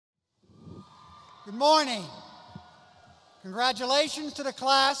Good morning. Congratulations to the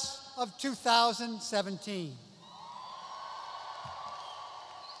class of 2017.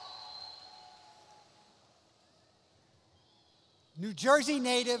 New Jersey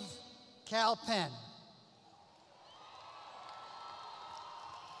native Cal Penn.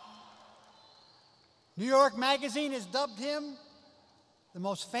 New York Magazine has dubbed him the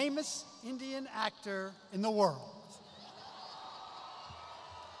most famous Indian actor in the world.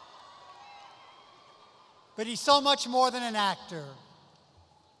 But he's so much more than an actor.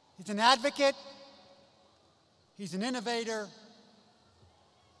 He's an advocate, he's an innovator,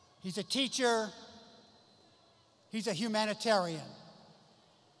 he's a teacher, he's a humanitarian.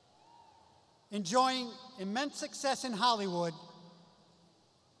 Enjoying immense success in Hollywood,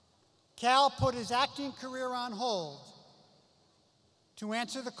 Cal put his acting career on hold to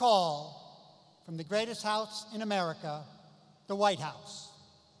answer the call from the greatest house in America, the White House.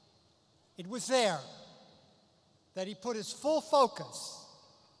 It was there that he put his full focus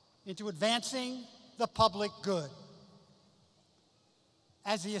into advancing the public good.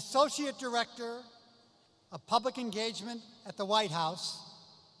 As the Associate Director of Public Engagement at the White House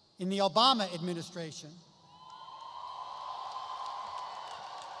in the Obama administration,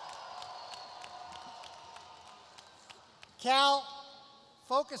 Cal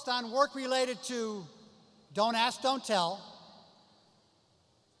focused on work related to Don't Ask, Don't Tell,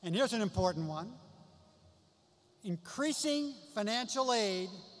 and here's an important one: increasing financial aid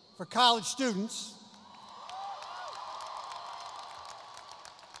for college students,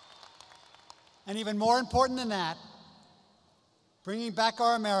 and even more important than that, bringing back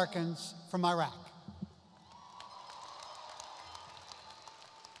our Americans from Iraq.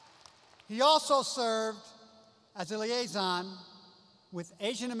 He also served as a liaison with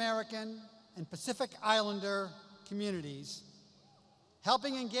Asian American and Pacific Islander communities,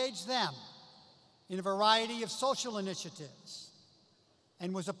 helping engage them in a variety of social initiatives,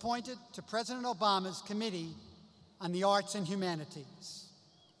 and was appointed to President Obama's Committee on the Arts and Humanities.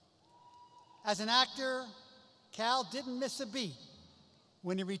 As an actor, Cal didn't miss a beat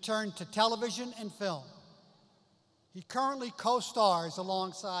when he returned to television and film. He currently co-stars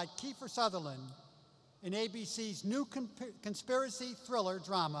alongside Kiefer Sutherland in ABC's new conspiracy thriller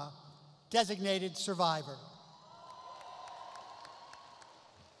drama, Designated Survivor.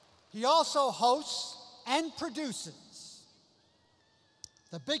 He also hosts and produces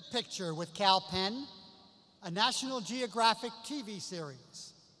The Big Picture with Cal Penn, a National Geographic TV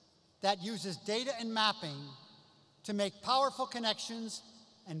series that uses data and mapping to make powerful connections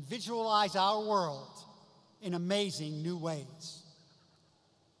and visualize our world in amazing new ways.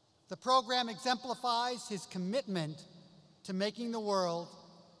 The program exemplifies his commitment to making the world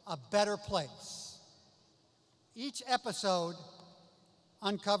a better place. Each episode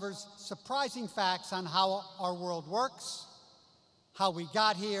uncovers surprising facts on how our world works, how we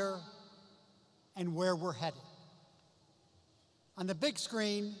got here, and where we're headed. On the big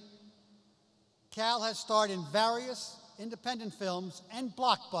screen, Cal has starred in various independent films and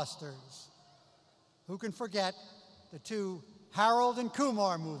blockbusters. Who can forget the two Harold and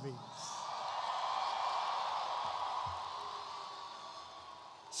Kumar movies?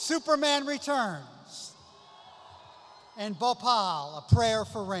 Superman Returns, and Bhopal, A Prayer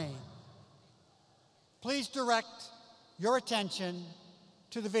for Rain. Please direct your attention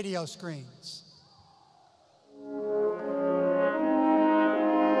to the video screens.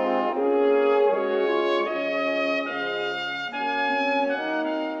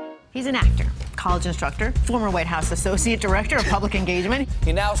 He's an actor, college instructor, former White House Associate Director of Public Engagement.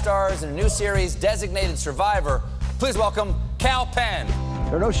 He now stars in a new series, Designated Survivor. Please welcome Cal Penn.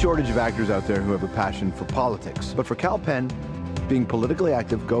 There are no shortage of actors out there who have a passion for politics. But for Cal Penn, being politically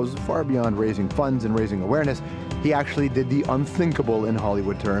active goes far beyond raising funds and raising awareness. He actually did the unthinkable in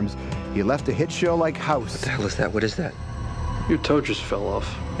Hollywood terms. He left a hit show like House. What the hell is that? What is that? Your toe just fell off.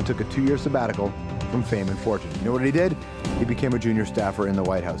 And took a 2-year sabbatical from fame and fortune. You know what he did? He became a junior staffer in the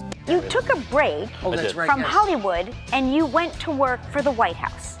White House. You took a break from Hollywood and you went to work for the White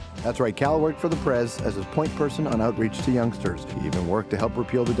House. That's right, Cal worked for the Prez as his point person on outreach to youngsters. He even worked to help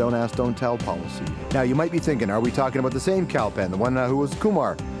repeal the Don't Ask, Don't Tell policy. Now, you might be thinking, are we talking about the same Cal Penn, the one who was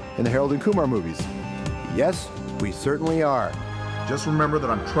Kumar in the Harold and Kumar movies? Yes, we certainly are. Just remember that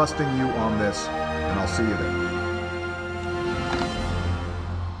I'm trusting you on this, and I'll see you there.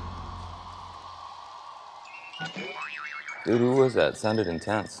 Dude, who was that? Sounded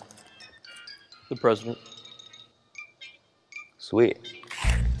intense. The president. Sweet.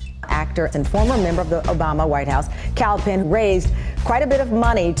 Act actor and former member of the Obama White House, Cal Penn, raised quite a bit of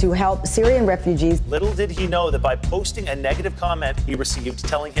money to help Syrian refugees. Little did he know that by posting a negative comment he received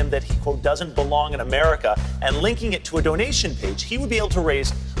telling him that he, quote, doesn't belong in America and linking it to a donation page, he would be able to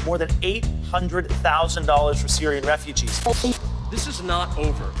raise more than $800,000 for Syrian refugees. This is not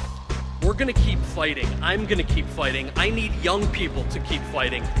over. We're going to keep fighting. I'm going to keep fighting. I need young people to keep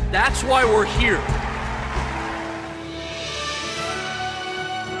fighting. That's why we're here.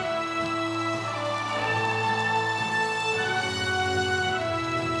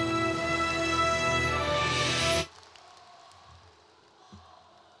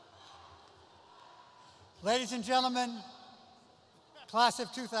 Ladies and gentlemen, class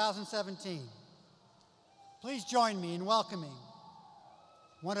of 2017, please join me in welcoming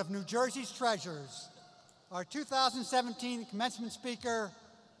one of New Jersey's treasures, our 2017 commencement speaker,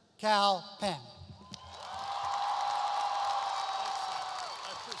 Cal Penn.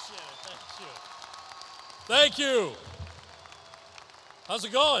 I appreciate it. Thank you. Thank you. How's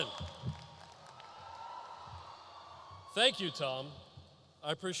it going? Thank you, Tom.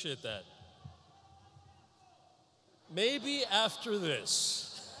 I appreciate that. Maybe after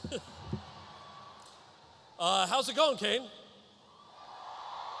this. How's it going, Kean?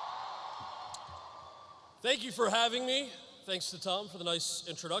 Thank you for having me. Thanks to Tom for the nice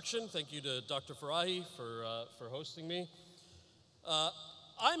introduction. Thank you to Dr. Farahi for hosting me.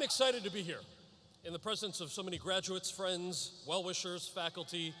 I'm excited to be here in the presence of so many graduates, friends, well-wishers,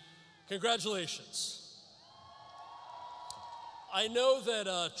 faculty. Congratulations. I know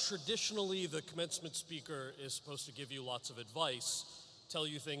that traditionally the commencement speaker is supposed to give you lots of advice, tell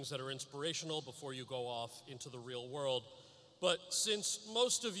you things that are inspirational before you go off into the real world. But since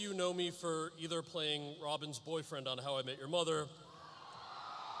most of you know me for either playing Robin's boyfriend on How I Met Your Mother,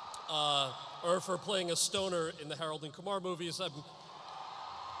 or for playing a stoner in the Harold and Kumar movies,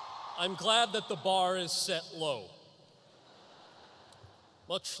 I'm glad that the bar is set low.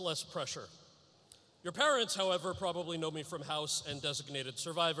 Much less pressure. Your parents, however, probably know me from House and Designated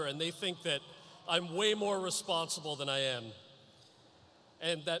Survivor, and they think that I'm way more responsible than I am.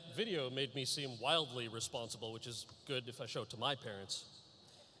 And that video made me seem wildly responsible, which is good if I show it to my parents.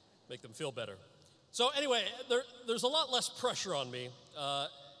 Make them feel better. So anyway, there's a lot less pressure on me.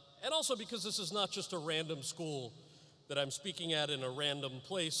 And also because this is not just a random school that I'm speaking at in a random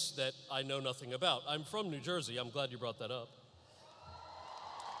place that I know nothing about. I'm from New Jersey. I'm glad you brought that up.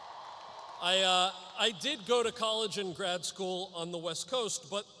 I did go to college and grad school on the West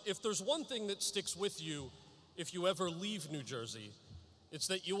Coast, but if there's one thing that sticks with you if you ever leave New Jersey, it's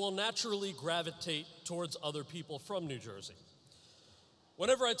that you will naturally gravitate towards other people from New Jersey.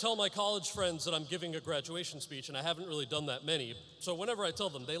 Whenever I tell my college friends that I'm giving a graduation speech, and I haven't really done that many, so whenever I tell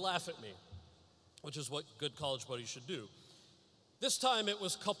them, they laugh at me, which is what good college buddies should do. This time it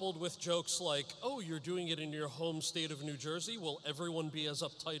was coupled with jokes like, oh, you're doing it in your home state of New Jersey? Will everyone be as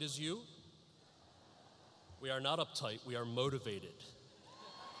uptight as you? We are not uptight, we are motivated.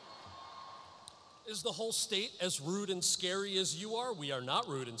 Is the whole state as rude and scary as you are? We are not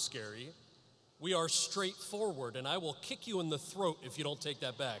rude and scary. We are straightforward, and I will kick you in the throat if you don't take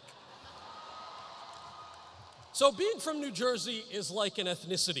that back. So being from New Jersey is like an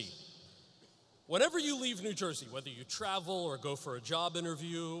ethnicity. Whenever you leave New Jersey, whether you travel or go for a job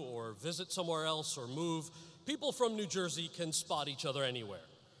interview or visit somewhere else or move, people from New Jersey can spot each other anywhere.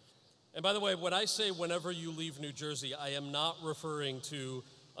 And by the way, when I say whenever you leave New Jersey, I am not referring to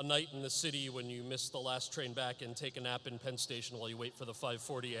a night in the city when you miss the last train back and take a nap in Penn Station while you wait for the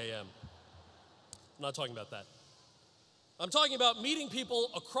 5:40 a.m. I'm not talking about that. I'm talking about meeting people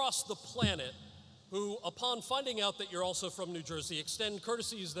across the planet who, upon finding out that you're also from New Jersey, extend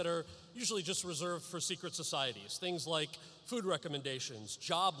courtesies that are usually just reserved for secret societies. Things like food recommendations,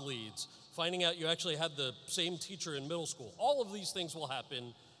 job leads, finding out you actually had the same teacher in middle school. All of these things will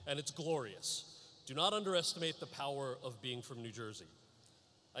happen, and it's glorious. Do not underestimate the power of being from New Jersey.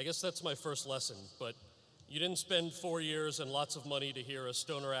 I guess that's my first lesson, but you didn't spend 4 years and lots of money to hear a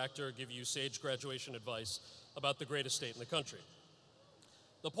stoner actor give you sage graduation advice about the greatest state in the country.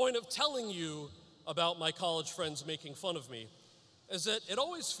 The point of telling you about my college friends making fun of me is that it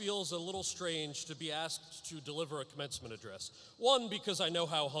always feels a little strange to be asked to deliver a commencement address. One, because I know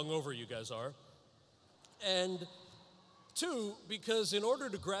how hungover you guys are, and two, because in order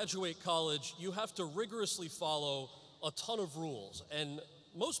to graduate college, you have to rigorously follow a ton of rules, and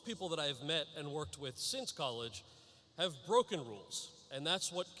most people that I've met and worked with since college have broken rules, and that's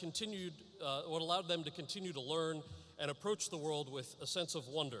what allowed them to continue to learn and approach the world with a sense of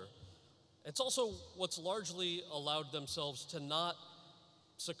wonder. It's also what's largely allowed themselves to not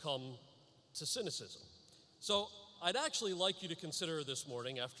succumb to cynicism. So I'd actually like you to consider this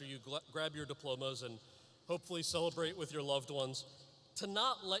morning, after you grab your diplomas and hopefully celebrate with your loved ones, to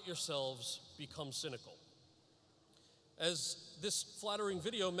not let yourselves become cynical. As this flattering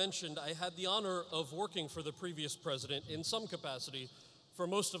video mentioned, I had the honor of working for the previous president in some capacity for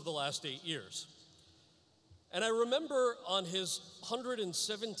most of the last 8 years. And I remember on his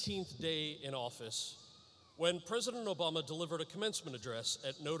 117th day in office, when President Obama delivered a commencement address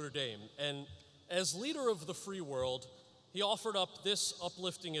at Notre Dame, and as leader of the free world, he offered up this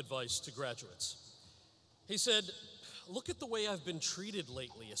uplifting advice to graduates. He said, "Look at the way I've been treated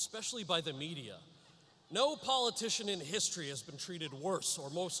lately, especially by the media. No politician in history has been treated worse or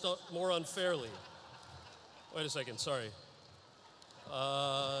more unfairly." Wait a second, sorry.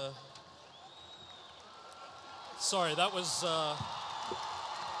 Sorry, that was,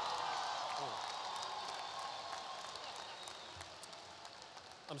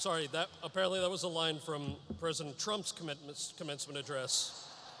 I'm sorry, apparently that was a line from President Trump's commencement address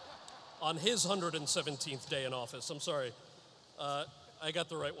on his 117th day in office. I'm sorry, I got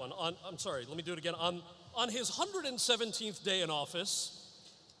the right one. I'm sorry, let me do it again. On his 117th day in office,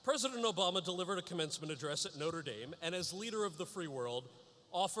 President Obama delivered a commencement address at Notre Dame, and as leader of the free world,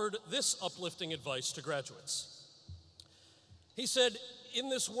 offered this uplifting advice to graduates. He said, "In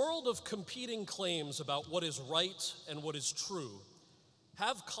this world of competing claims about what is right and what is true,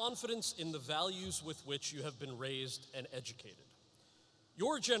 have confidence in the values with which you have been raised and educated.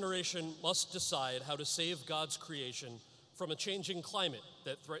 Your generation must decide how to save God's creation from a changing climate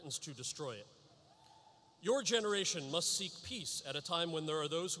that threatens to destroy it. Your generation must seek peace at a time when there are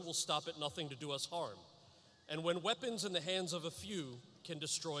those who will stop at nothing to do us harm, and when weapons in the hands of a few can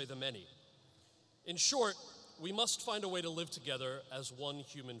destroy the many. In short, we must find a way to live together as one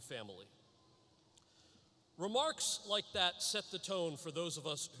human family." Remarks like that set the tone for those of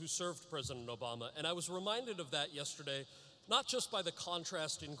us who served President Obama, and I was reminded of that yesterday, not just by the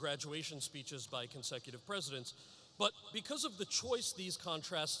contrast in graduation speeches by consecutive presidents, but because of the choice these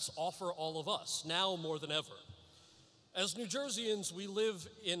contrasts offer all of us, now more than ever. As New Jerseyans, we live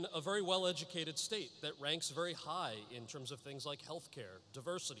in a very well-educated state that ranks very high in terms of things like healthcare,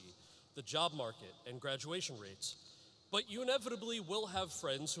 diversity, the job market, and graduation rates. But you inevitably will have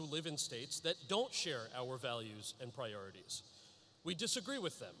friends who live in states that don't share our values and priorities. We disagree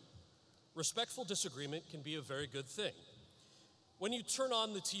with them. Respectful disagreement can be a very good thing. When you turn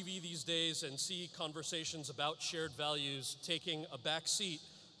on the TV these days and see conversations about shared values taking a back seat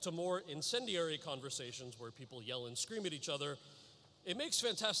to more incendiary conversations where people yell and scream at each other, it makes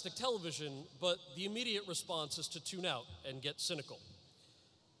fantastic television, but the immediate response is to tune out and get cynical.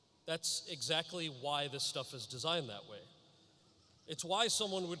 That's exactly why this stuff is designed that way. It's why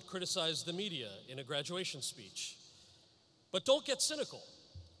someone would criticize the media in a graduation speech. But don't get cynical.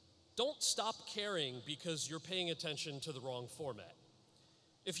 Don't stop caring because you're paying attention to the wrong format.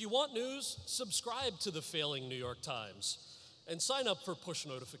 If you want news, subscribe to the failing New York Times and sign up for push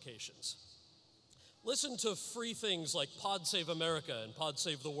notifications. Listen to free things like Pod Save America and Pod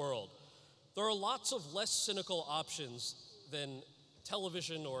Save the World. There are lots of less cynical options than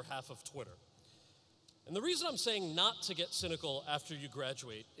television or half of Twitter. And the reason I'm saying not to get cynical after you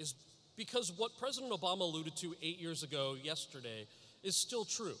graduate is because what President Obama alluded to 8 years ago yesterday is still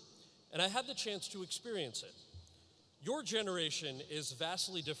true. And I had the chance to experience it. Your generation is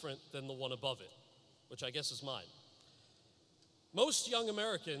vastly different than the one above it, which I guess is mine. Most young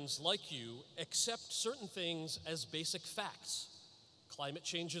Americans, like you, accept certain things as basic facts. Climate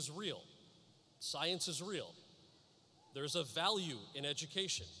change is real. Science is real. There's a value in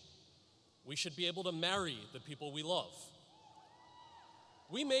education. We should be able to marry the people we love.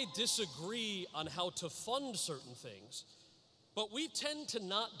 We may disagree on how to fund certain things, but we tend to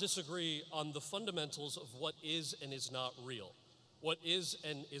not disagree on the fundamentals of what is and is not real, what is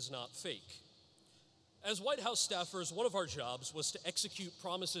and is not fake. As White House staffers, one of our jobs was to execute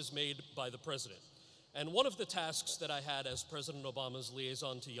promises made by the president. And one of the tasks that I had as President Obama's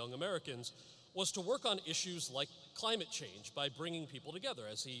liaison to young Americans was to work on issues like climate change by bringing people together,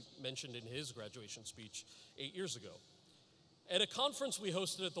 as he mentioned in his graduation speech 8 years ago. At a conference we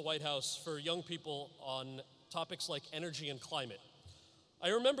hosted at the White House for young people on topics like energy and climate, I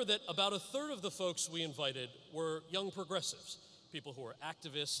remember that about a third of the folks we invited were young progressives, people who were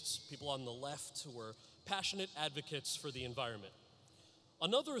activists, people on the left who were passionate advocates for the environment.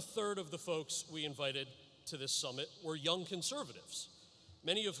 Another third of the folks we invited to this summit were young conservatives,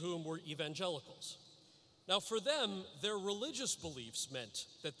 many of whom were evangelicals. Now, for them, their religious beliefs meant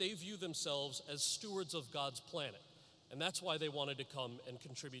that they view themselves as stewards of God's planet, and that's why they wanted to come and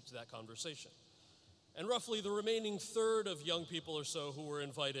contribute to that conversation. And roughly the remaining third of young people or so who were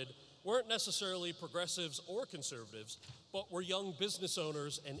invited weren't necessarily progressives or conservatives, but were young business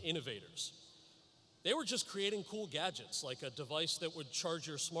owners and innovators. They were just creating cool gadgets, like a device that would charge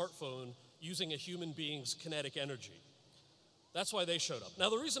your smartphone using a human being's kinetic energy. That's why they showed up. Now,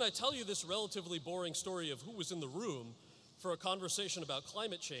 the reason I tell you this relatively boring story of who was in the room for a conversation about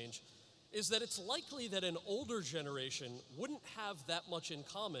climate change is that it's likely that an older generation wouldn't have that much in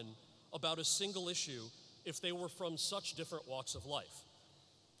common about a single issue if they were from such different walks of life.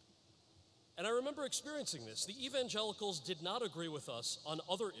 And I remember experiencing this. The evangelicals did not agree with us on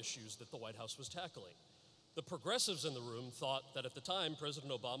other issues that the White House was tackling. The progressives in the room thought that at the time,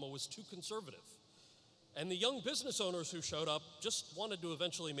 President Obama was too conservative. And the young business owners who showed up just wanted to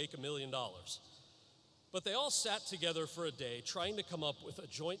eventually make $1 million. But they all sat together for a day trying to come up with a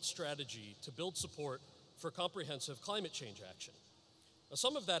joint strategy to build support for comprehensive climate change action. Now,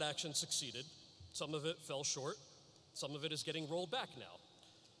 some of that action succeeded, some of it fell short, some of it is getting rolled back now.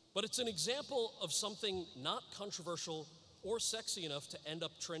 But it's an example of something not controversial or sexy enough to end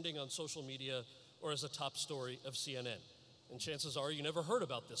up trending on social media or as a top story of CNN. And chances are you never heard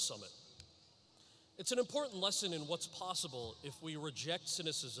about this summit. It's an important lesson in what's possible if we reject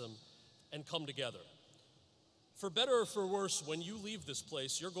cynicism and come together. For better or for worse, when you leave this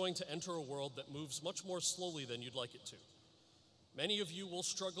place, you're going to enter a world that moves much more slowly than you'd like it to. Many of you will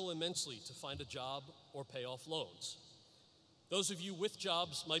struggle immensely to find a job or pay off loans. Those of you with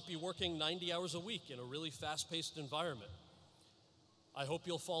jobs might be working 90 hours a week in a really fast-paced environment. I hope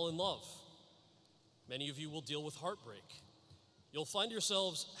you'll fall in love. Many of you will deal with heartbreak. You'll find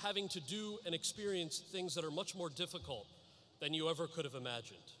yourselves having to do and experience things that are much more difficult than you ever could have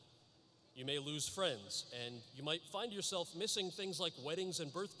imagined. You may lose friends, and you might find yourself missing things like weddings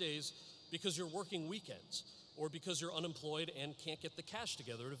and birthdays because you're working weekends, or because you're unemployed and can't get the cash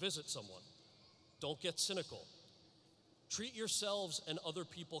together to visit someone. Don't get cynical. Treat yourselves and other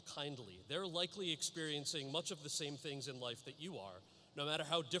people kindly. They're likely experiencing much of the same things in life that you are, no matter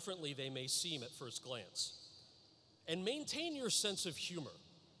how differently they may seem at first glance. And maintain your sense of humor.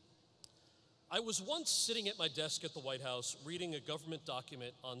 I was once sitting at my desk at the White House reading a government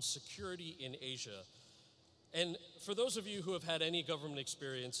document on security in Asia. And for those of you who have had any government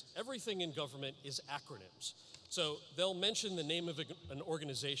experience, everything in government is acronyms. So they'll mention the name of an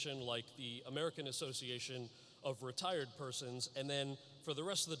organization like the American Association of Retired Persons, and then for the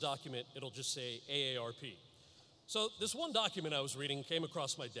rest of the document, it'll just say AARP. So this one document I was reading came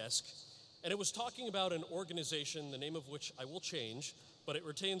across my desk, and it was talking about an organization, the name of which I will change, but it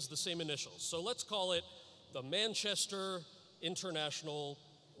retains the same initials. So let's call it the Manchester International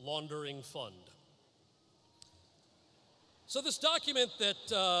Laundering Fund. So this document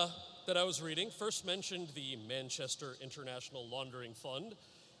that I was reading first mentioned the Manchester International Laundering Fund,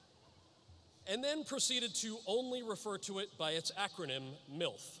 and then proceeded to only refer to it by its acronym,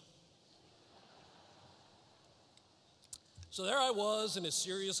 MILF. So there I was in a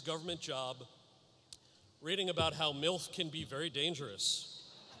serious government job, reading about how MILF can be very dangerous.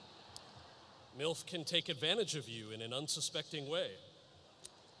 MILF can take advantage of you in an unsuspecting way.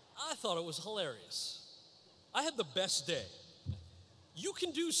 I thought it was hilarious. I had the best day. You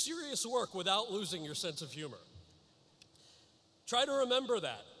can do serious work without losing your sense of humor. Try to remember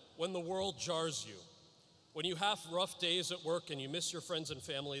that when the world jars you, when you have rough days at work and you miss your friends and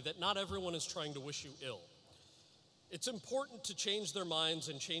family, that not everyone is trying to wish you ill. It's important to change their minds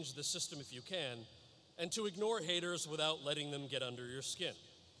and change the system if you can, and to ignore haters without letting them get under your skin.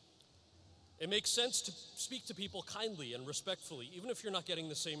 It makes sense to speak to people kindly and respectfully, even if you're not getting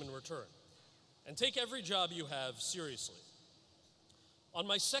the same in return. And take every job you have seriously. On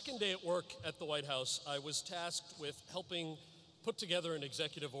my second day at work at the White House, I was tasked with helping put together an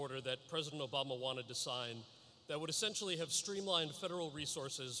executive order that President Obama wanted to sign that would essentially have streamlined federal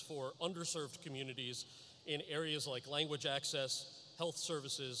resources for underserved communities in areas like language access, health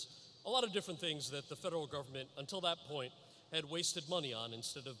services, a lot of different things that the federal government, until that point, had wasted money on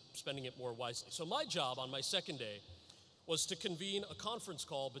instead of spending it more wisely. So my job on my second day was to convene a conference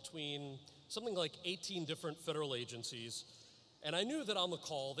call between something like 18 different federal agencies, and I knew that on the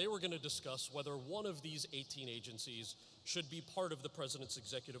call they were going to discuss whether one of these 18 agencies should be part of the president's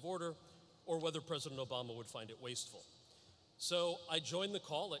executive order or whether President Obama would find it wasteful. So I joined the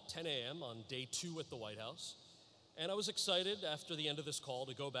call at 10 a.m. on day 2 at the White House, and I was excited after the end of this call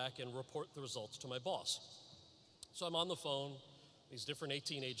to go back and report the results to my boss. So I'm on the phone. These different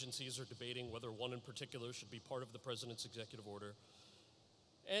 18 agencies are debating whether one in particular should be part of the president's executive order.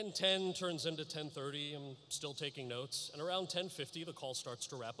 And 10 turns into 10:30, I'm still taking notes, and around 10:50 the call starts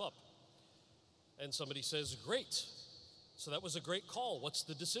to wrap up. And somebody says, "Great, so that was a great call, what's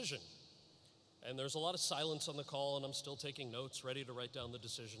the decision?" And there's a lot of silence on the call, and I'm still taking notes, ready to write down the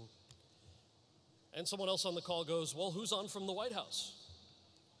decision. And someone else on the call goes, well, who's on from the White House?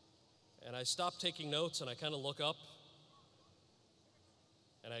 And I stop taking notes, and I kind of look up,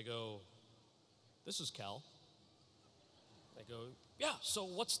 and I go, this is Cal. I go, yeah, so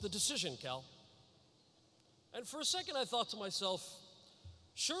what's the decision, Cal? And for a second, I thought to myself,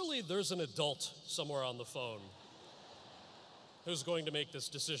 surely there's an adult somewhere on the phone who's going to make this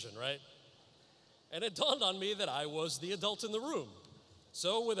decision, right? And it dawned on me that I was the adult in the room.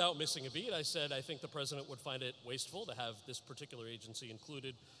 So without missing a beat, I said, I think the president would find it wasteful to have this particular agency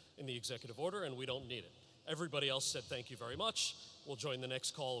included in the executive order, and we don't need it. Everybody else said, thank you very much. We'll join the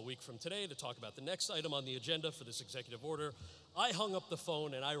next call a week from today to talk about the next item on the agenda for this executive order. I hung up the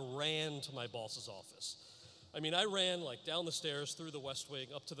phone and I ran to my boss's office. I mean, I ran like down the stairs, through the West Wing,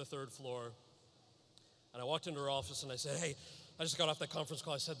 up to the 3rd floor. And I walked into her office and I said, hey, I just got off that conference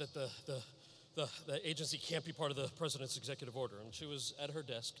call. I said that the agency can't be part of the president's executive order. And she was at her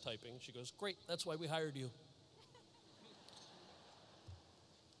desk typing. She goes, great, that's why we hired you.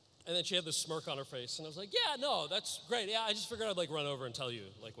 And then she had this smirk on her face, and I was like, yeah, no, that's great. Yeah, I just figured I'd like run over and tell you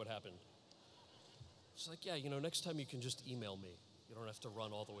like what happened. She's like, yeah, you know, next time you can just email me. You don't have to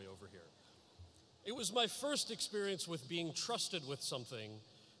run all the way over here. It was my first experience with being trusted with something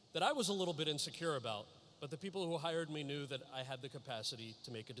that I was a little bit insecure about, but the people who hired me knew that I had the capacity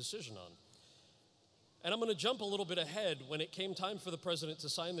to make a decision on. And I'm going to jump a little bit ahead. When it came time for the president to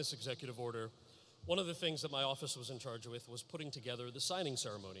sign this executive order, one of the things that my office was in charge with was putting together the signing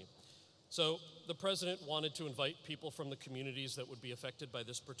ceremony. So the president wanted to invite people from the communities that would be affected by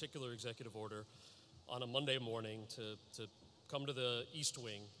this particular executive order on a Monday morning to come to the East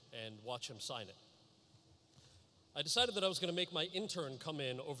Wing and watch him sign it. I decided that I was going to make my intern come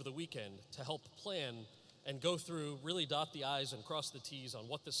in over the weekend to help plan and go through, really dot the I's and cross the T's on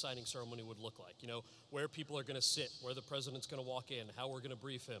what this signing ceremony would look like. You know, where people are going to sit, where the president's going to walk in, how we're going to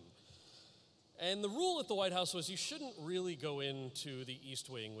brief him. And the rule at the White House was you shouldn't really go into the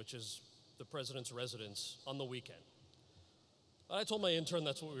East Wing, which is the president's residence, on the weekend. I told my intern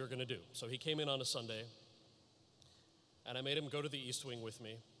that's what we were going to do. So he came in on a Sunday, and I made him go to the East Wing with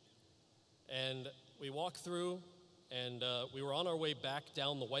me. And we walked through, and we were on our way back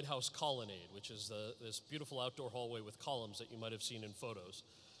down the White House colonnade, which is this beautiful outdoor hallway with columns that you might have seen in photos.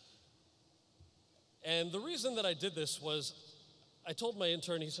 And the reason that I did this was I told my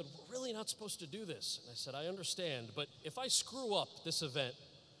intern, he said, we're really not supposed to do this. And I said, I understand, but if I screw up this event,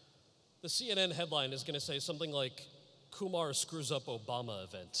 the CNN headline is going to say something like, Kumar screws up Obama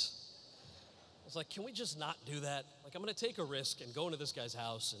event. I was like, can we just not do that? Like, I'm going to take a risk and go into this guy's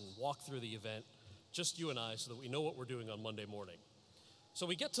house and walk through the event, just you and I, so that we know what we're doing on Monday morning. So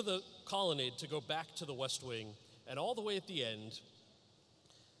we get to the colonnade to go back to the West Wing, and all the way at the end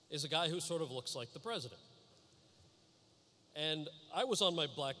is a guy who sort of looks like the president. And I was on my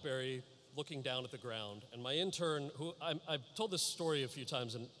BlackBerry looking down at the ground, and my intern, who I've told this story a few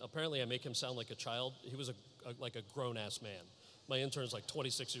times, and apparently I make him sound like a child. He was like a grown-ass man. My intern's like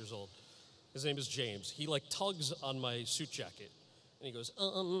 26 years old. His name is James. He like tugs on my suit jacket, and he goes,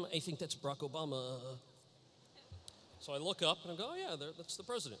 I think that's Barack Obama. So I look up, and I go, oh yeah, that's the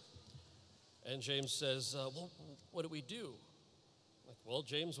president. And James says, well, what do we do? I'm like, well,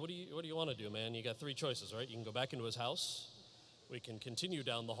 James, what do you want to do, man? You got 3 choices, right? You can go back into his house, we can continue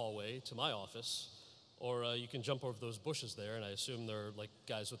down the hallway to my office, or you can jump over those bushes there, and I assume they're like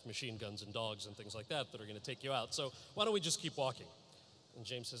guys with machine guns and dogs and things like that are going to take you out. So why don't we just keep walking? And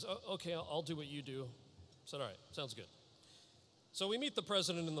James says, oh, okay, I'll do what you do. I said, all right, sounds good. So we meet the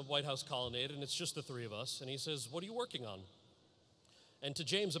president in the White House colonnade, and it's just the 3 of us, and he says, what are you working on? And to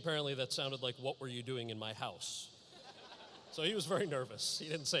James, apparently, that sounded like, what were you doing in my house? So he was very nervous. He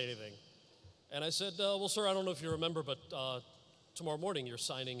didn't say anything. And I said, well, sir, I don't know if you remember, but tomorrow morning you're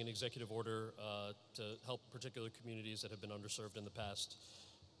signing an executive order to help particular communities that have been underserved in the past.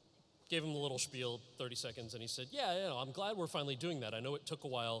 Gave him a little spiel, 30 seconds, and he said, yeah, I'm glad we're finally doing that. I know it took a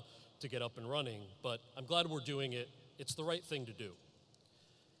while to get up and running, but I'm glad we're doing it. It's the right thing to do.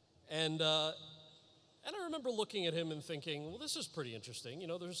 And I remember looking at him and thinking, well, this is pretty interesting. You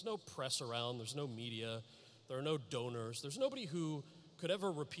know, there's no press around, there's no media, there are no donors, there's nobody who could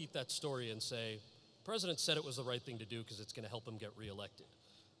ever repeat that story and say, the president said it was the right thing to do because it's going to help him get reelected.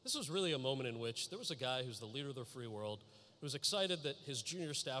 This was really a moment in which there was a guy who's the leader of the free world who was excited that his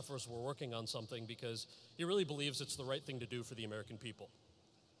junior staffers were working on something because he really believes it's the right thing to do for the American people.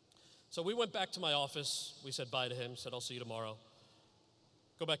 So we went back to my office, we said bye to him, said I'll see you tomorrow.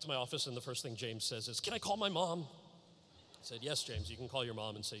 Go back to my office, and the first thing James says is, can I call my mom? I said, yes, James, you can call your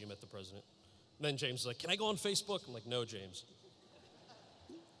mom and say you met the president. And then James is like, can I go on Facebook? I'm like, no, James.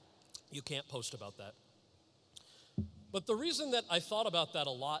 You can't post about that. But the reason that I thought about that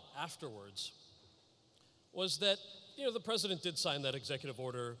a lot afterwards was that, you know, the president did sign that executive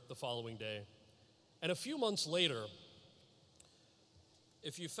order the following day. And a few months later,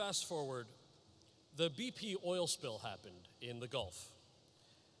 if you fast forward, the BP oil spill happened in the Gulf.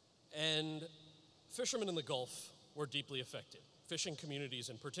 And fishermen in the Gulf were deeply affected, fishing communities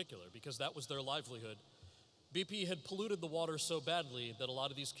in particular, because that was their livelihood. BP had polluted the water so badly that a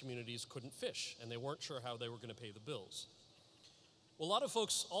lot of these communities couldn't fish, and they weren't sure how they were going to pay the bills. What a lot of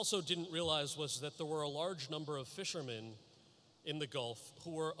folks also didn't realize was that there were a large number of fishermen in the Gulf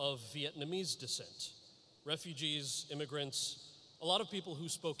who were of Vietnamese descent, refugees, immigrants, a lot of people who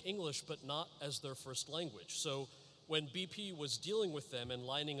spoke English but not as their first language. So when BP was dealing with them and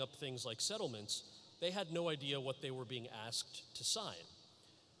lining up things like settlements, they had no idea what they were being asked to sign.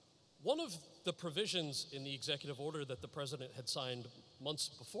 One of the provisions in the executive order that the president had signed months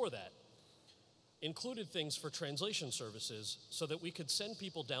before that included things for translation services so that we could send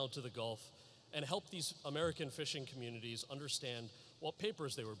people down to the Gulf and help these American fishing communities understand what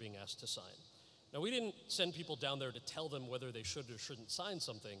papers they were being asked to sign. Now, we didn't send people down there to tell them whether they should or shouldn't sign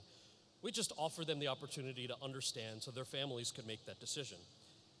something. We just offered them the opportunity to understand so their families could make that decision.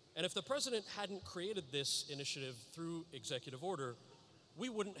 And if the president hadn't created this initiative through executive order, we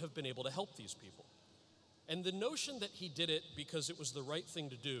wouldn't have been able to help these people. And the notion that he did it because it was the right thing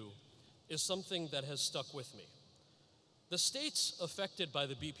to do is something that has stuck with me. The states affected by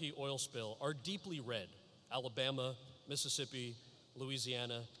the BP oil spill are deeply red: Alabama, Mississippi,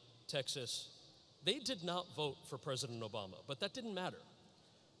 Louisiana, Texas. They did not vote for President Obama, but that didn't matter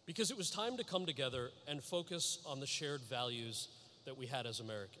because it was time to come together and focus on the shared values that we had as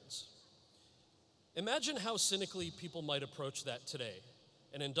Americans. Imagine how cynically people might approach that today,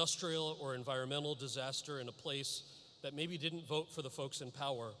 an industrial or environmental disaster in a place that maybe didn't vote for the folks in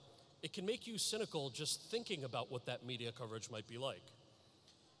power. It can make you cynical just thinking about what that media coverage might be like.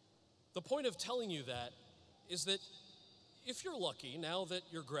 The point of telling you that is that if you're lucky, now that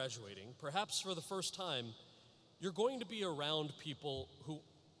you're graduating, perhaps for the first time, you're going to be around people who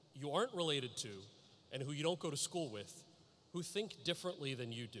you aren't related to and who you don't go to school with, who think differently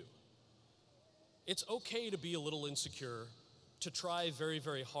than you do. It's okay to be a little insecure, to try very,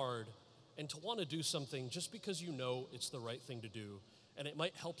 very hard, and to want to do something just because you know it's the right thing to do, and it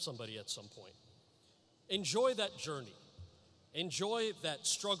might help somebody at some point. Enjoy that journey. Enjoy that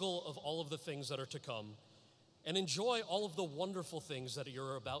struggle of all of the things that are to come, and enjoy all of the wonderful things that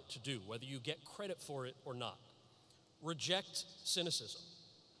you're about to do, whether you get credit for it or not. Reject cynicism.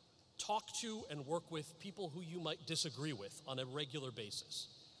 Talk to and work with people who you might disagree with on a regular basis.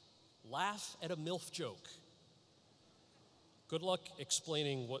 Laugh at a MILF joke. Good luck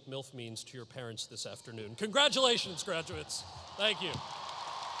explaining what MILF means to your parents this afternoon. Congratulations, graduates. Thank you.